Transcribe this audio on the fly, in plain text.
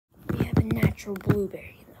natural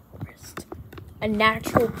blueberry in the forest. A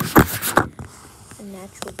natural blueberry.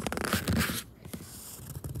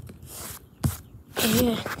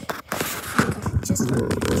 And just a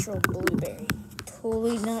natural blueberry.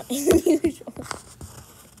 Totally not unusual.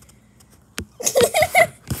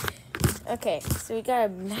 Okay, so we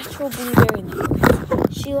got a natural blueberry in the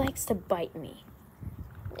forest. She likes to bite me.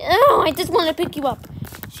 Oh, I just want to pick you up.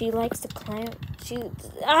 She likes to climb.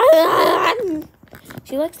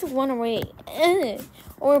 She likes to run away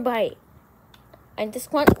or bite. I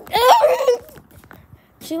just want.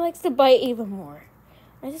 She likes to bite even more.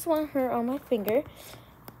 I just want her on my finger.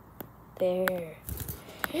 There.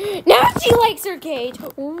 Now she likes her cage.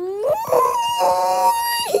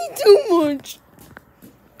 Too much.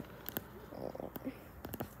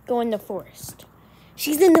 Go in the forest.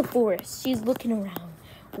 She's in the forest. She's looking around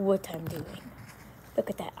what I'm doing. Look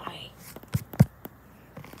at that eye.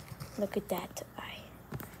 Look at that eye.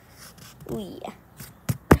 Oh, yeah.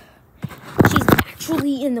 She's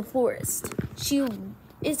actually in the forest. She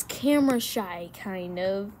is camera shy, kind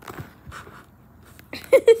of.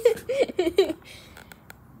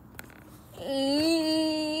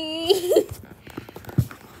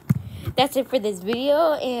 That's it for this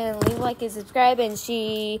video, and leave a like and subscribe, and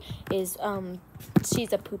she's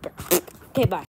a pooper. Okay, bye.